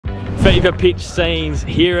Fever pitch scenes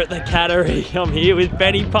here at the Cattery. I'm here with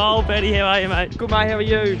Benny Pole. Benny, how are you, mate? Good, mate. How are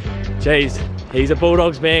you? Jeez, he's a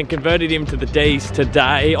Bulldogs man. Converted him to the Dees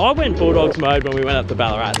today. I went Bulldogs mode when we went up to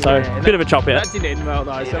Ballarat, so a bit of a chop out. That didn't end well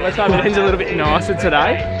though, so let's hope it ends a little bit nicer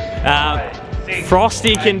today.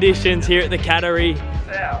 Frosty conditions here at the Cattery.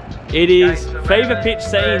 It is fever pitch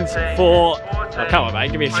scenes for... Oh, come on,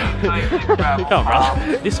 mate, give me a shot. Come on,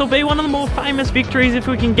 brother. This will be one of the more famous victories if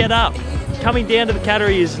we can get up. Coming down to the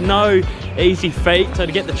Cattery is no easy feat, so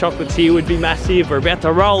to get the chocolates here would be massive. We're about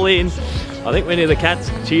to roll in. I think we're near the Cats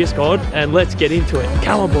cheer squad, and let's get into it.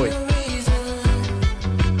 Come on, boys.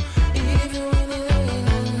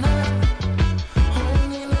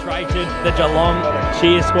 Traded the Geelong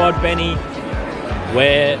cheer squad, Benny.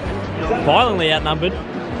 We're violently outnumbered.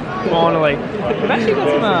 Finally. We've actually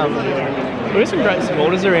got some great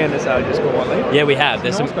supporters around us, though, just quietly. Yeah, we have.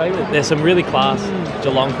 There's some really class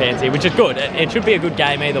Geelong fans here, which is good. It should be a good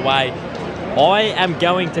game either way. I am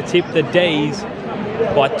going to tip the Dees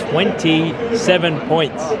by 27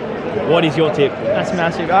 points. What is your tip? That's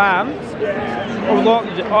massive. I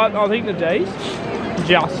think the Dees,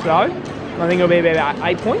 just so. I think it'll be about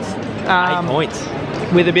 8 points. 8 points.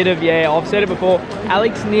 With a bit of, I've said it before,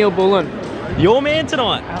 Alex Neil-Bullen. Your man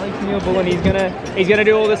tonight. Alex Neil-Bullen, he's gonna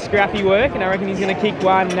do all the scrappy work, and I reckon he's gonna kick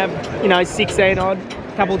one and have, 16 odd,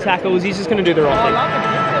 couple of tackles. He's just gonna do the right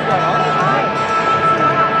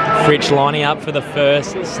thing. Fritch lining up for the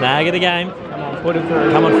first snag of the game. Come on, put it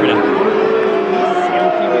through. Come on, Fritter. Look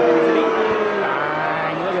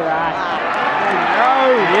at that.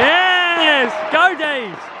 Yes! Go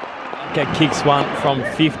Dees! Kicks one from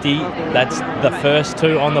 50. That's the first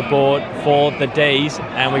two on the board for the Dees.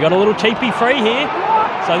 And we got a little cheapy free here.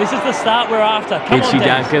 So this is the start we're after. Come on, Dees.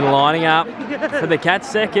 Duncan lining up for the Cats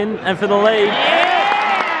second and for the lead.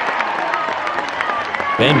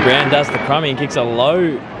 Ben Brown does the crummy and kicks a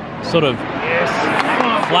low sort of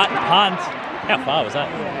flat punt. How far was that?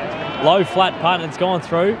 Low flat punt, and it's gone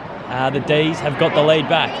through. The Dees have got the lead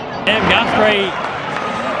back. Cam Guthrie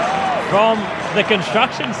from the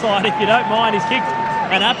construction side, if you don't mind, he's kicked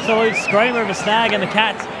an absolute screamer of a snag, and the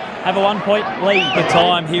Cats have a 1 point lead. The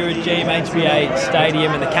time here at GMHBA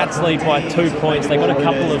Stadium, and the Cats lead by 2 points. They got a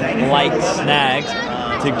couple of late snags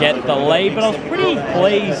to get the lead, but I was pretty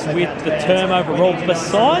pleased with the term overall,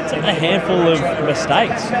 besides a handful of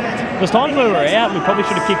mistakes. There was times where we were out, we probably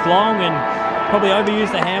should have kicked long and probably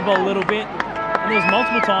overused the handball a little bit. And there was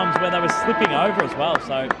multiple times where they were slipping over as well,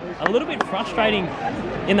 so a little bit frustrating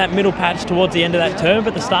in that middle patch towards the end of that term,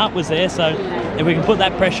 but the start was there, so if we can put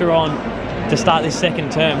that pressure on to start this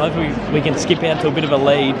second term, hopefully we can skip out to a bit of a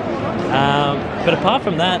lead. But apart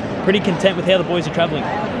from that, pretty content with how the boys are travelling.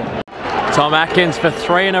 Tom Atkins for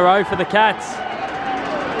 3 in a row for the Cats.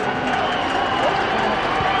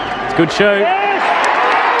 It's a good shoot.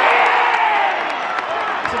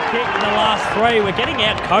 Kick in the last 3. We're getting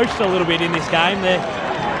out coached a little bit in this game.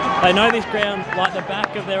 They know this ground like the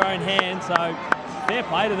back of their own hand, so fair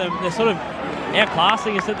play to them. They're sort of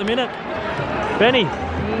outclassing us at the minute. Benny,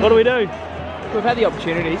 what do we do? We've had the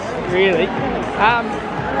opportunities, really.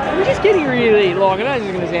 We're just getting really, I know this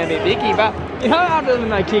is going to sound a bit dicky, but after when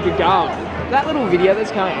they kick a goal, that little video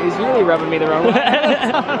that's coming is really rubbing me the wrong way.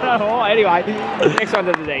 I don't know why. Anyway, next one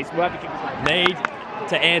to the Dees. We'll have to kick this one. Need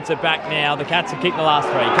to answer back now. The Cats have kicked the last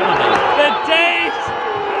 3. Come on, Dees.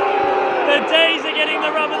 The Dees are getting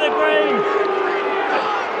the rub of the green.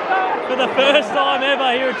 For the first time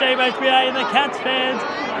ever here at GMHBA, and the Cats fans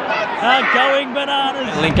are going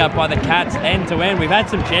bananas. Link up by the Cats end to end. We've had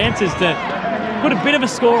some chances to put a bit of a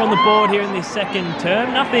score on the board here in this second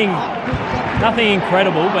term. Nothing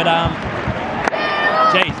incredible, but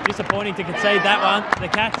geez, disappointing to concede that one. The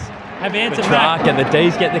Cats have answered back. The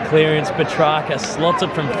Dees get the clearance. Petrarca slots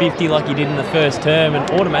it from 50 like he did in the first term, and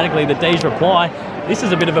automatically the Dees reply. This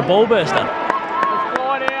is a bit of a ball burster. Let's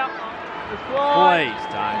fly now. Let's fly. Please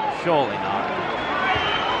don't. Surely not.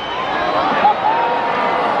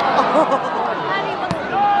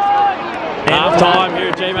 Half time here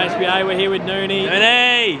at GMHBA. We're here with Noonie.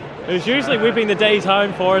 Noonie! Who's usually whipping the Dees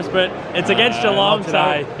home for us, but it's against Geelong,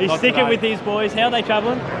 so he's sticking with these boys. How are they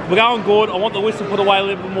travelling? We're going good. I want the whistle put away a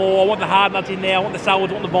little bit more. I want the hard nuts in there. I want the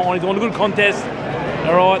Selwards, I want the Vineyards. I want a good contest.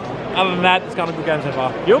 All right. Other than that, it's going a good game so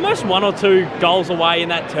far. You're almost 1 or 2 goals away in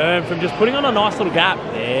that term from just putting on a nice little gap.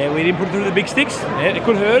 Yeah, we didn't put it through the big sticks. Yeah, it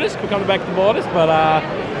could hurt us. Could come back to bite us, but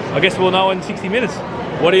I guess we'll know in 60 minutes.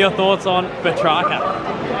 What are your thoughts on Petrarca?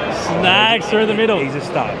 Snags through the middle. He's a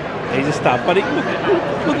stud. He's a stud. But look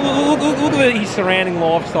at his surrounding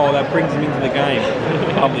lifestyle that brings him into the game.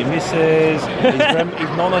 Lovely misses. His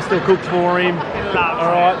nonna still cooks for him.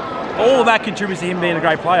 All right. All of that contributes to him being a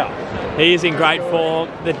great player. He is in great form.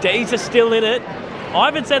 The Dees are still in it. I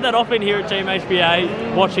haven't said that often here at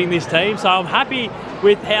GMHBA watching this team, so I'm happy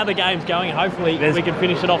with how the game's going. Hopefully we can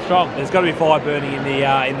finish it off strong. There's got to be fire burning in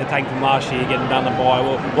the tank from last year, getting done by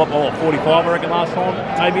what 45 I reckon last time,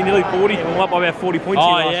 maybe nearly 40. We're up by about 40 points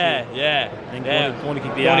here last year. Yeah. Corny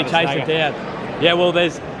kicked the chased it down. Yeah, well,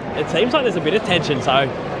 it seems like there's a bit of tension, so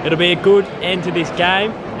it'll be a good end to this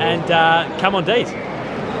game. And come on, Dees.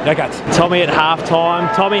 Go Cats. Tommy at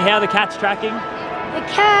half-time. Tommy, how are the Cats tracking? The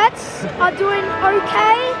Cats are doing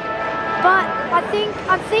okay, but I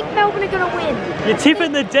think Melbourne are going to win. You're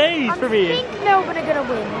tipping the Dees from here. I think Melbourne are going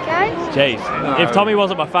to win, okay? Jeez, if Tommy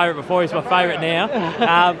wasn't my favourite before, he's my favourite now.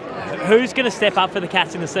 Who's going to step up for the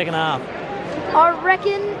Cats in the second half? I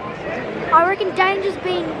reckon Danger's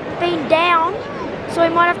been down, so he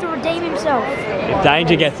might have to redeem himself. If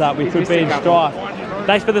Danger gets up, we could be in strife.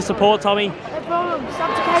 Thanks for the support, Tommy. No problem. Sub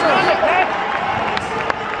to Caden.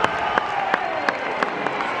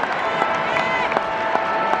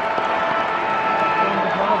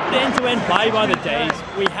 End-to-end play by the Dees.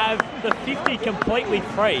 We have the 50 completely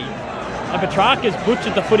free, and Petrarca's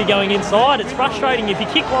butchered the footy going inside. It's frustrating. If you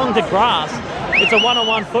kick long to grass, it's a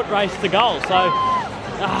one-on-one foot race to goal. So,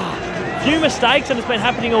 few mistakes, and it's been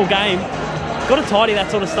happening all game. Got to tidy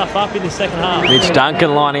that sort of stuff up in the second half. Mitch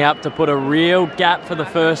Duncan lining up to put a real gap for the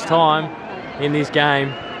first time in this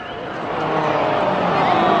game.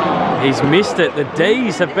 He's missed it. The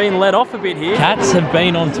Dees have been let off a bit here. Cats have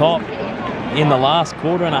been on top in the last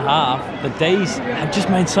quarter and a half. The Dees have just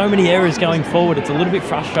made so many errors going forward. It's a little bit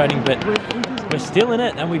frustrating, but we're still in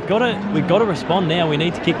it, and we've got to respond now. We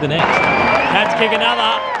need to kick the next. Cats kick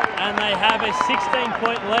another, and they have a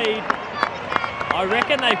 16-point lead. I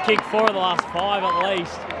reckon they've kicked 4 of the last 5 at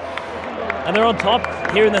least. And they're on top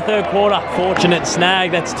here in the third quarter. Fortunate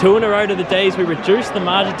snag. That's 2 in a row to the Dees. We reduced the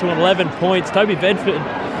margin to 11 points. Toby Bedford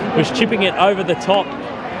was chipping it over the top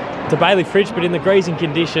to Bailey Fridge, but in the greasing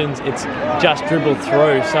conditions, it's just dribbled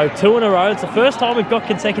through. So 2 in a row. It's the first time we've got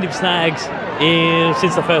consecutive snags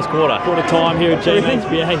since the first quarter. Quarter time here at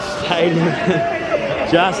GMHBA Stadium.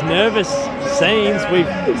 Just nervous scenes. We've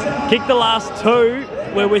kicked the last 2.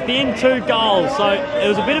 We're within 2 goals. So it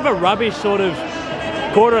was a bit of a rubbish sort of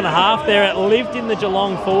quarter and a half there. It lived in the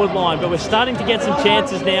Geelong forward line, but we're starting to get some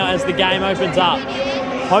chances now as the game opens up.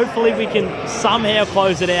 Hopefully we can somehow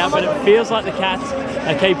close it out, but it feels like the Cats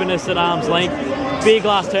are keeping us at arm's length. Big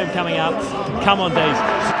last term coming up. Come on, Dees.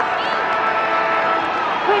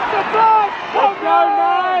 Pick the flag! Come go,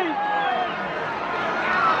 mate!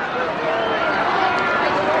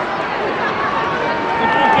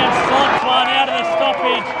 Slots one out of the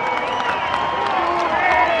stoppage.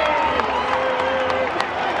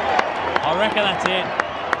 I reckon that's it.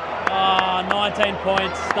 19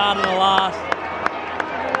 points, start of the last.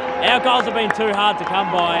 Our goals have been too hard to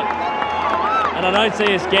come by, and I don't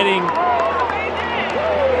see us getting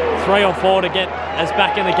 3 or 4 to get us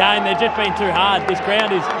back in the game. They've just been too hard. This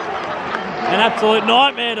ground is an absolute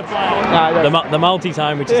nightmare to play on. The multi's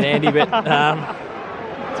home, which is handy, but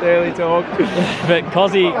it's early talk. But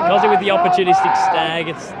Cozzy with the opportunistic snag.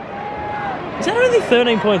 Is that only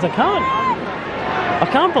 13 points? I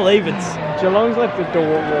can't believe it's. Geelong's left the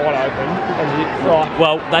door wide open.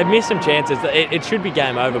 Well, they've missed some chances. It should be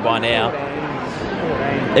game over by now.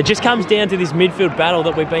 It just comes down to this midfield battle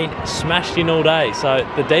that we've been smashed in all day. So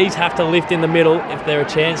the Dees have to lift in the middle if they're a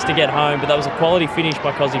chance to get home. But that was a quality finish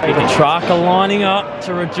by Cozzy Pickett. Petrarca lining up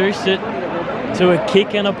to reduce it to a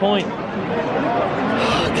kick and a point.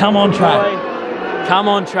 Come on, track. Come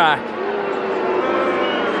on, track.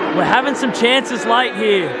 We're having some chances late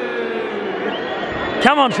here.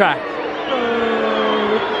 Come on, track.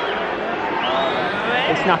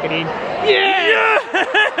 They snuck it in. Yes!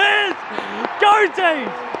 Go, Dees!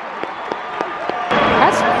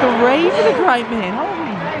 That's 3 for the great man.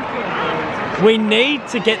 We need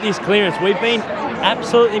to get this clearance. We've been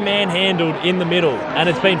absolutely manhandled in the middle, and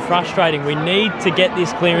it's been frustrating. We need to get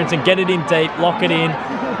this clearance and get it in deep, lock it in,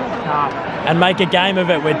 and make a game of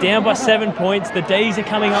it. We're down by 7 points. The Dees are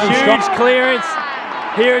coming home strong. Huge clearance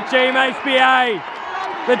here at GMHBA.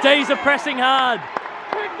 The Dees are pressing hard.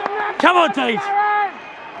 Come on, Dees.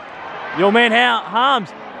 Your man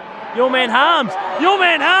Harms. Your man Harms. Your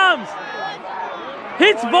man Harms.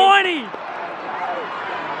 Hits Viney.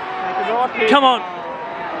 Come on.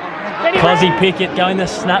 Cozzy Pickett going the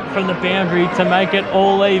snap from the boundary to make it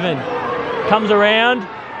all even. Comes around.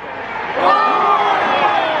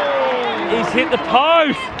 He's hit the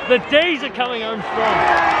post. The Dees are coming home strong.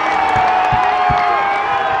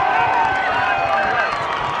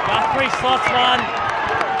 Guthrie slots one.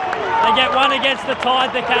 They get one against the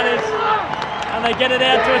Tide, the Canners, and they get it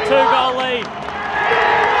out to a 2-goal lead.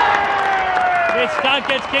 This skunk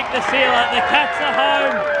gets kicked the sealer. The Cats are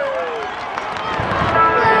home.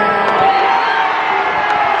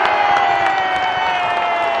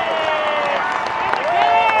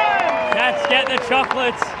 Cats get the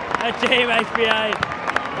chocolates at GMHBA,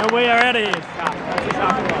 and we are out of here.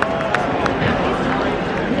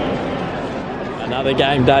 Another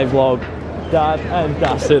game day vlog done and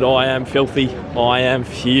dusted. I am filthy. I am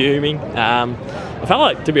fuming. I felt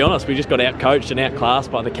like, to be honest, we just got out-coached and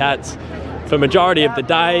outclassed by the Cats for majority of the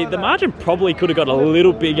day. The margin probably could have got a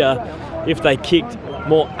little bigger if they kicked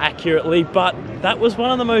more accurately, but that was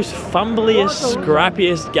one of the most fumbliest,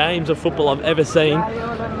 scrappiest games of football I've ever seen.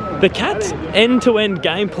 The Cats' end-to-end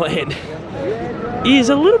game plan is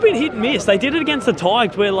a little bit hit and miss. They did it against the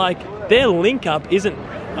Tigers where, like, their link-up isn't,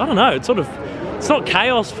 I don't know, it's not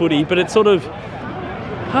chaos footy, but it's sort of,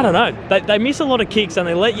 I don't know. They miss a lot of kicks and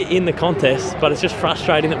they let you in the contest, but it's just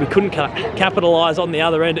frustrating that we couldn't capitalise on the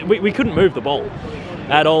other end. We couldn't move the ball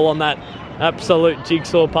at all on that absolute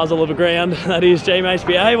jigsaw puzzle of a ground. That is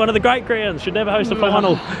GMHBA, one of the great grounds. Should never host a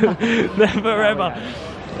final. Never ever.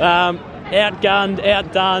 Outgunned,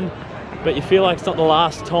 outdone, but you feel like it's not the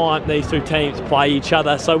last time these two teams play each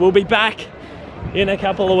other. So we'll be back in a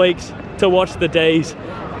couple of weeks to watch the Dees.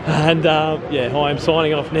 And yeah, I am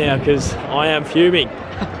signing off now because I am fuming.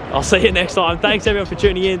 I'll see you next time. Thanks everyone for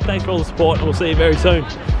tuning in. Thanks for all the support, and we'll see you very soon.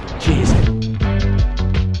 Cheers.